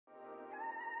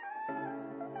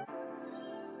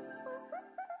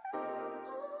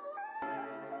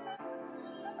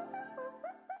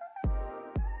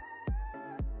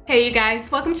Hey you guys,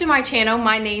 welcome to my channel.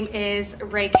 My name is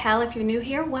Quel. If you're new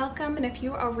here, welcome, and if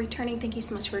you are returning, thank you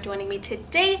so much for joining me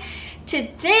today.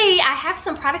 Today I have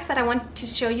some products that I want to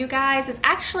show you guys. It's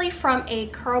actually from a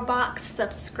Curlbox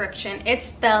subscription. It's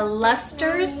the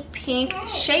Luster's Pink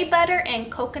Shea Butter and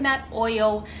Coconut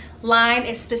Oil line.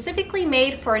 It's specifically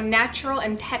made for natural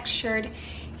and textured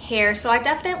hair, so I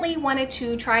definitely wanted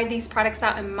to try these products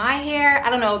out in my hair. I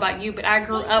don't know about you, but I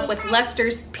grew up with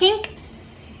Luster's Pink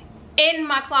in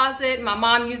my closet. My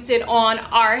mom used it on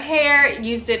our hair,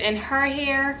 used it in her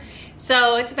hair,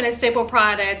 so it's been a staple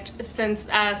product since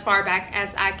as far back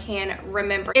as I can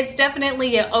remember. It's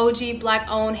definitely an OG black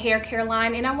owned hair care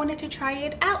line, and I wanted to try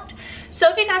it out.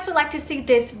 So if you guys would like to see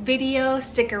this video,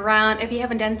 stick around. If you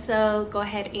haven't done so, go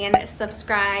ahead and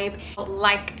subscribe,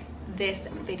 like this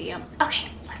video. Okay,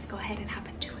 let's go ahead and hop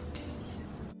into it.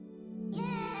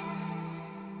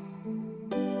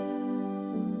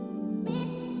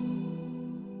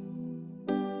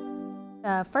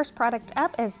 The first product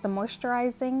up is the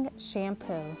Moisturizing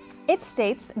Shampoo. It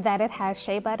states that it has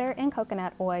shea butter and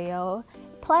coconut oil,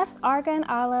 plus argan,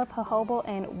 olive, jojoba,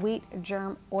 and wheat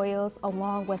germ oils,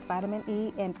 along with vitamin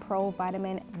E and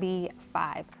provitamin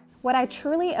B5. What I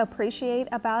truly appreciate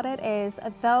about it is,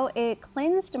 though it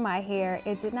cleansed my hair,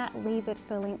 it did not leave it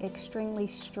feeling extremely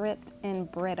stripped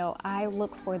and brittle. I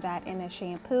look for that in a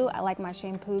shampoo. I like my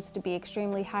shampoos to be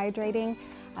extremely hydrating.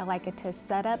 I like it to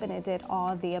set up, and it did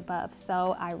all the above.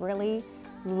 So I really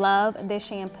love this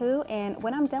shampoo, and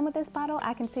when I'm done with this bottle,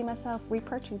 I can see myself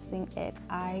repurchasing it.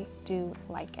 I do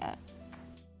like it.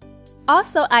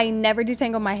 Also, I never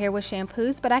detangle my hair with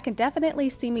shampoos, but I can definitely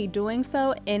see me doing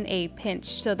so in a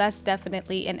pinch, so that's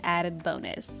definitely an added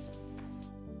bonus.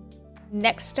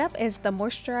 Next up is the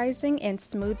Moisturizing and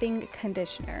Smoothing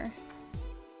Conditioner.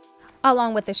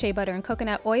 Along with the shea butter and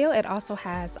coconut oil, it also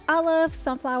has olive,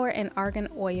 sunflower, and argan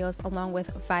oils, along with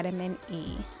vitamin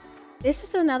E. This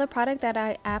is another product that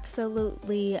I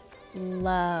absolutely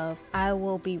love. I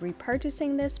will be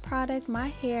repurchasing this product. My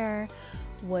hair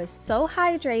was so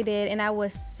hydrated, and I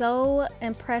was so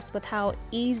impressed with how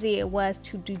easy it was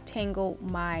to detangle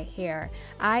my hair.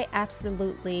 I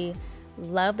absolutely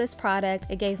love this product.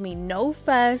 It gave me no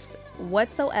fuss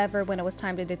whatsoever when it was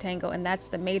time to detangle, and that's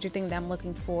the major thing that I'm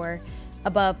looking for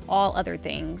above all other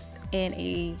things in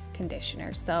a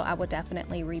conditioner. So I will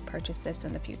definitely repurchase this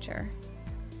in the future.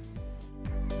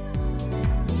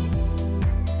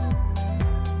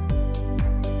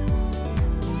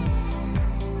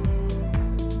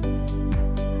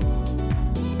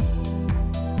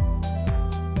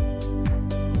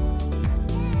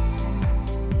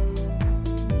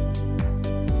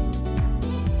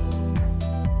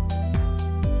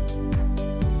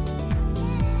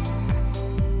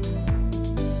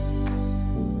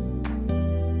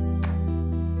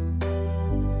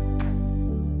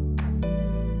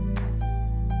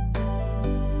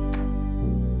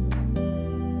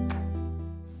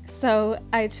 So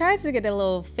I tried to get a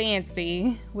little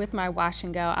fancy with my wash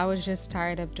and go. I was just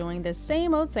tired of doing the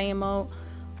same old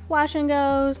wash and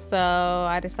go. So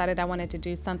I decided I wanted to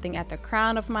do something at the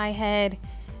crown of my head.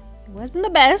 It wasn't the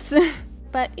best,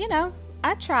 but you know,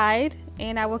 I tried,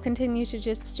 and I will continue to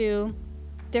just do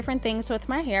different things with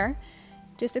my hair.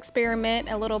 Just experiment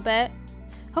a little bit.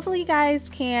 Hopefully you guys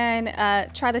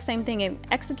can try the same thing and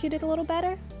execute it a little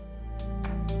better.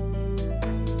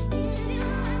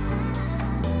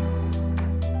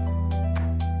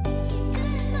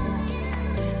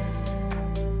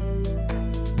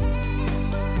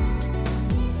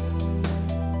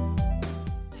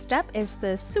 Up is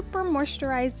the Super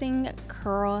Moisturizing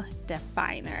Curl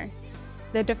Definer.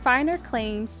 The definer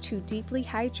claims to deeply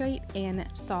hydrate and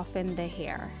soften the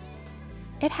hair.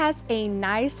 It has a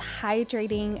nice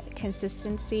hydrating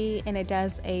consistency, and it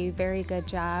does a very good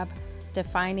job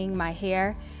defining my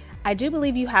hair. I do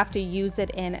believe you have to use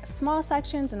it in small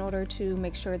sections in order to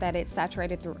make sure that it's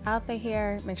saturated throughout the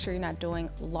hair. Make sure you're not doing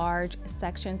large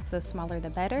sections. The smaller the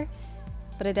better,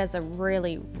 but it does a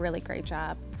really, really great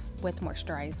job with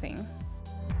moisturizing.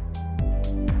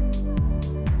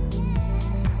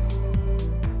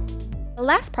 The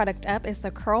last product up is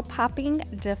the Curl Popping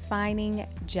Defining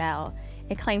Gel.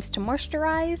 It claims to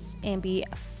moisturize and be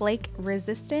flake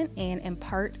resistant and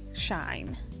impart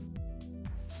shine.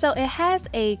 So it has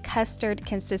a custard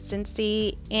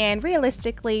consistency, and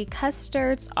realistically,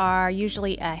 custards are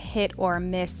usually a hit or a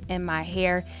miss in my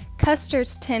hair.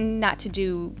 Custards tend not to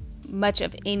do much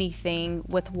of anything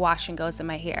with wash and goes in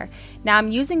my hair. Now I'm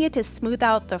using it to smooth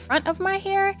out the front of my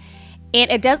hair,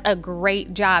 and it does a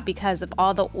great job because of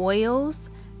all the oils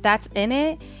that's in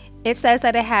it. It says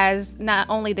that it has not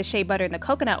only the shea butter and the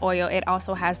coconut oil, it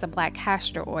also has the black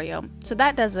castor oil. So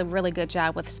that does a really good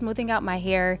job with smoothing out my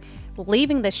hair,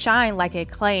 leaving the shine like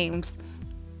it claims.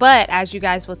 But as you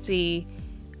guys will see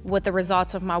with the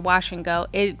results of my wash and go,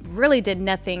 it really did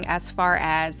nothing as far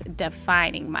as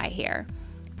defining my hair.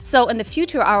 So in the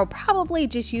future, I will probably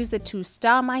just use it to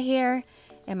style my hair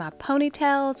and my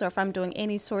ponytails, or if I'm doing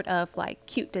any sort of like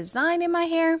cute design in my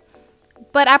hair.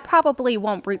 But I probably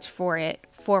won't reach for it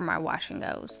for my wash and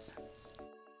goes.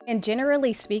 And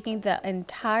generally speaking, the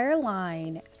entire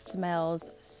line smells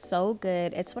so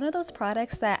good. It's one of those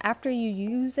products that after you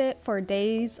use it for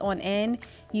days on end,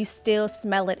 you still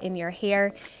smell it in your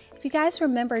hair. If you guys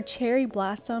remember Cherry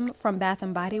Blossom from Bath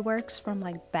 & Body Works from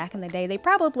like back in the day, they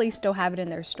probably still have it in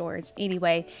their stores.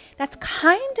 Anyway, that's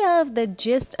kind of the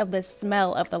gist of the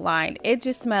smell of the line. It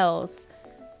just smells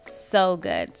so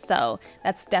good. So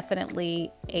that's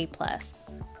definitely a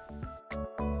plus.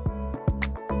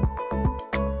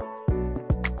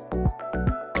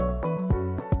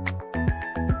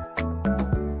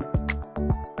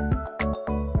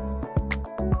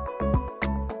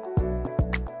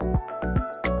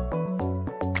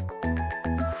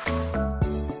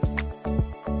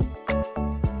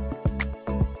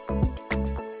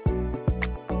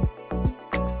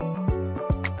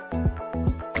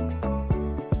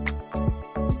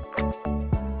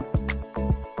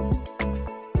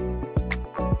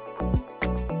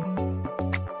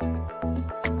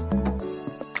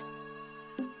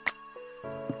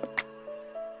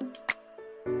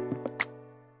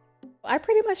 I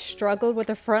pretty much struggled with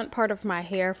the front part of my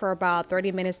hair for about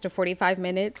 30 minutes to 45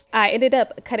 minutes. I ended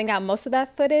up cutting out most of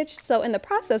that footage. So in the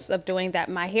process of doing that,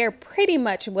 my hair pretty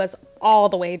much was all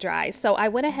the way dry. So I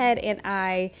went ahead and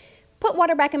I put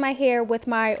water back in my hair with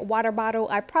my water bottle.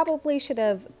 I probably should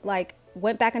have like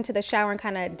went back into the shower and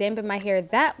kind of dampened my hair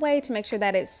that way to make sure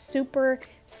that it's super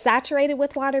saturated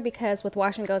with water, because with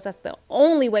wash and goes, that's the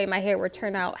only way my hair would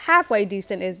turn out halfway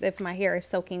decent, is if my hair is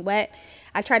soaking wet.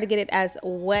 I try to get it as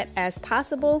wet as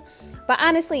possible, but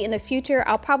honestly in the future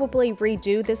I'll probably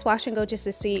redo this wash and go just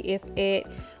to see if it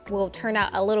will turn out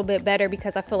a little bit better,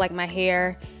 because I feel like my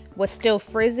hair was still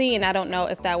frizzy and I don't know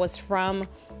if that was from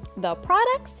the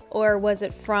products or was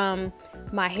it from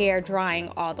my hair drying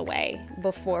all the way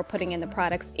before putting in the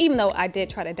products, even though I did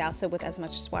try to douse it with as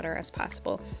much water as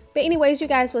possible. But anyways, you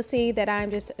guys will see that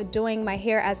I'm just doing my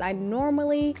hair as I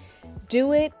normally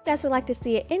do it. If you guys would like to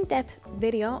see an in-depth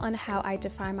video on how I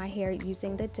define my hair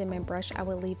using the Denman brush, I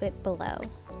will leave it below.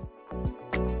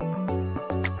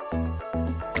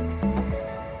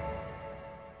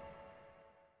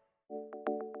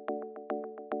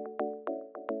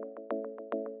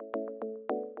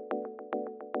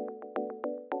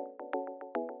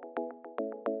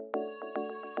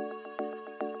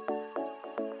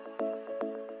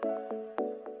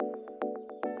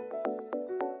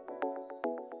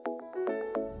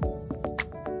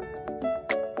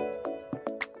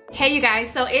 Hey you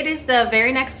guys, so it is the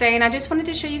very next day and I just wanted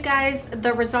to show you guys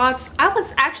the results. I was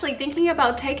actually thinking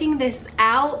about taking this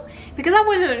out because I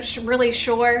wasn't really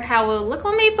sure how it would look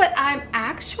on me, but I'm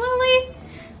actually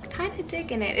kind of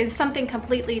digging it. It's something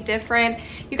completely different.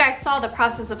 You guys saw the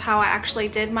process of how I actually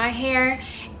did my hair,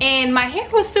 and my hair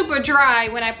was super dry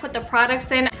when I put the products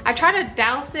in. I tried to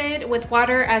douse it with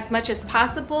water as much as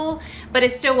possible, but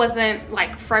it still wasn't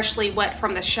like freshly wet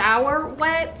from the shower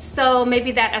wet, so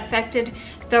maybe that affected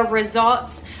the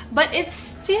results, but it's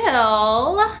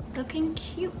still looking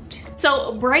cute.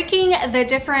 So breaking the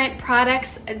different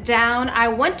products down, I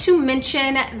want to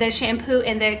mention the shampoo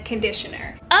and the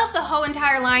conditioner. Of the whole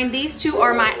entire line, these two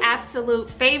are my absolute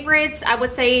favorites. I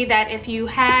would say that if you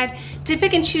had to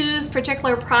pick and choose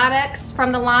particular products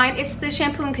from the line, it's the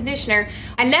shampoo and conditioner.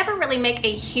 I never really make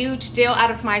a huge deal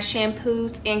out of my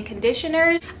shampoos and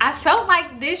conditioners. I felt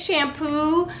like this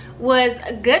shampoo was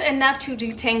good enough to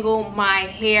detangle my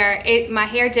hair. My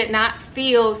hair did not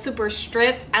feel super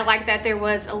stripped. I like that there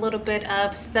was a little bit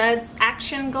of suds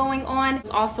action going on.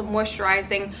 It's also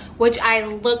moisturizing, which I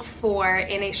look for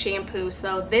in a shampoo.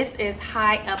 So this is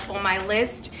high up on my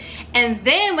list. And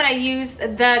then when I used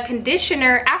the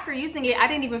conditioner, after using it, I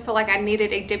didn't even feel like I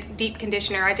needed a deep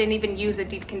conditioner. I didn't even use a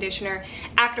deep conditioner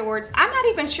afterwards. I'm not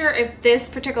even sure if this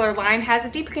particular line has a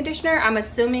deep conditioner. I'm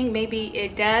assuming maybe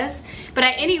it does. But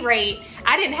at any rate,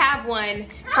 I didn't have one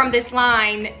from this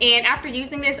line, and after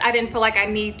using this, I didn't feel like I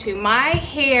need to. My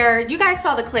hair, you guys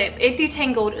saw the clip, it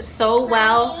detangled so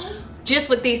well just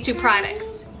with these two products.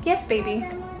 Yes, baby.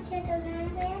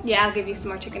 Yeah, I'll give you some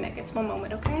more chicken nuggets. One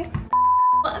moment, okay?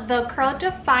 The curl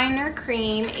definer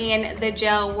cream and the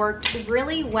gel worked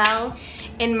really well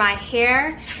in my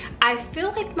hair. I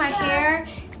feel like my hair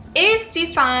It's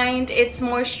defined, it's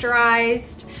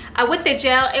moisturized. With the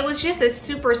gel, it was just a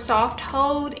super soft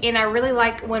hold, and I really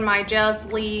like when my gels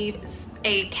leave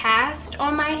a cast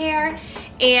on my hair.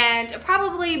 And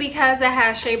probably because it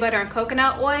has shea butter and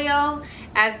coconut oil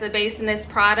as the base in this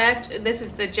product, this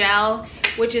is the gel,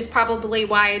 which is probably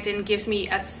why it didn't give me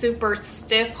a super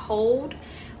stiff hold.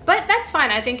 But that's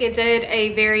fine. I think it did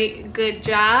a very good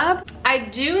job. I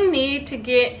do need to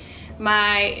get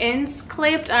my ends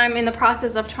clipped. I'm in the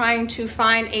process of trying to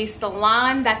find a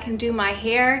salon that can do my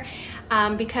hair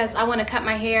because I want to cut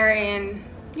my hair and,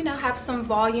 you know, have some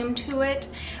volume to it.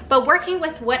 But working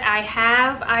with what I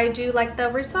have, I do like the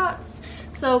results.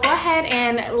 So go ahead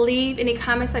and leave any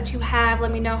comments that you have.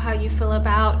 Let me know how you feel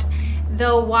about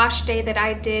the wash day that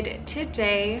I did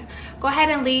today. Go ahead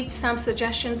and leave some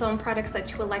suggestions on products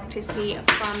that you would like to see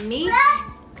from me.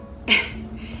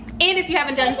 And if you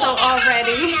haven't done so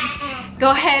already, go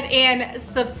ahead and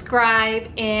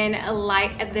subscribe and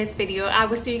like this video. I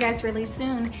will see you guys really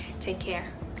soon. Take care.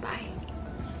 Bye.